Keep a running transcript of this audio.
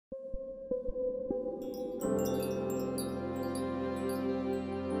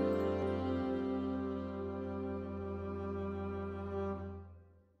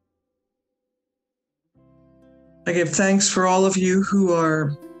I give thanks for all of you who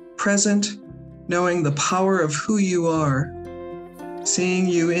are present, knowing the power of who you are, seeing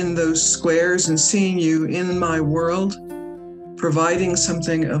you in those squares and seeing you in my world, providing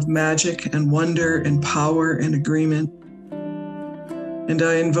something of magic and wonder and power and agreement. And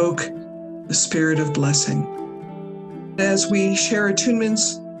I invoke the spirit of blessing. As we share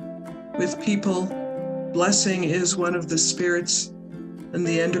attunements with people, blessing is one of the spirits in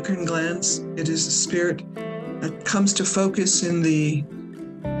the endocrine glands. It is a spirit that comes to focus in the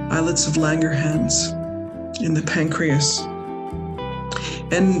islets of Langerhans, in the pancreas.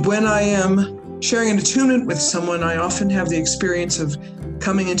 And when I am sharing an attunement with someone, I often have the experience of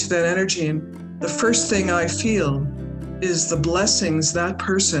coming into that energy, and the first thing I feel is the blessings that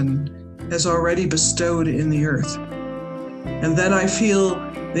person has already bestowed in the earth. And then I feel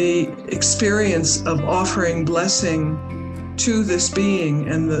the experience of offering blessing to this being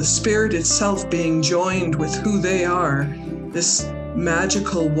and the spirit itself being joined with who they are, this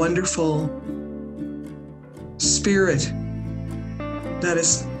magical, wonderful spirit that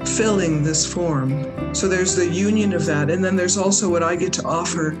is filling this form. So there's the union of that. And then there's also what I get to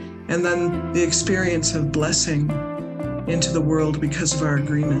offer, and then the experience of blessing into the world because of our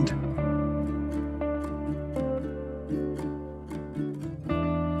agreement.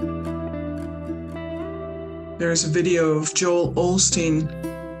 There's a video of Joel Osteen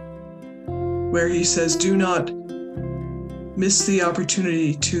where he says, "Do not miss the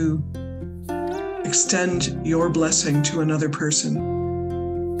opportunity to extend your blessing to another person."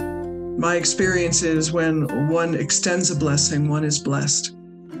 My experience is when one extends a blessing, one is blessed.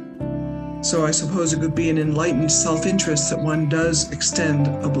 So I suppose it could be an enlightened self-interest that one does extend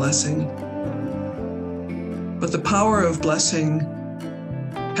a blessing. But the power of blessing,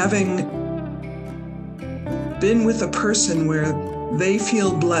 having been with a person where they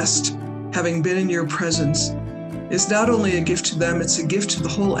feel blessed, having been in your presence, is not only a gift to them, it's a gift to the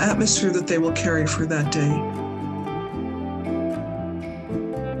whole atmosphere that they will carry for that day.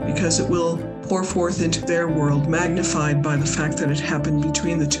 Because it will pour forth into their world, magnified by the fact that it happened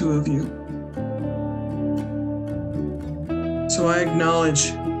between the two of you. So I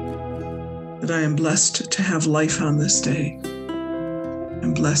acknowledge that I am blessed to have life on this day.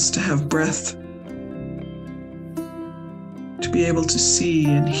 I'm blessed to have breath, to be able to see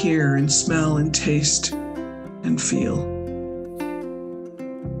and hear and smell and taste and feel.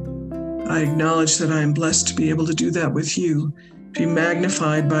 I acknowledge that I am blessed to be able to do that with you, to be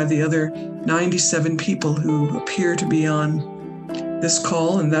magnified by the other 97 people who appear to be on this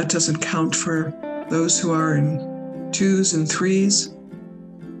call, and that doesn't count for those who are in 2s and 3s.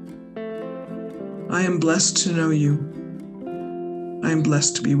 I am blessed to know you. I am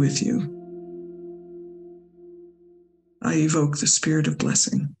blessed to be with you. I evoke the spirit of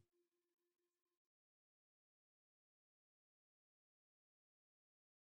blessing.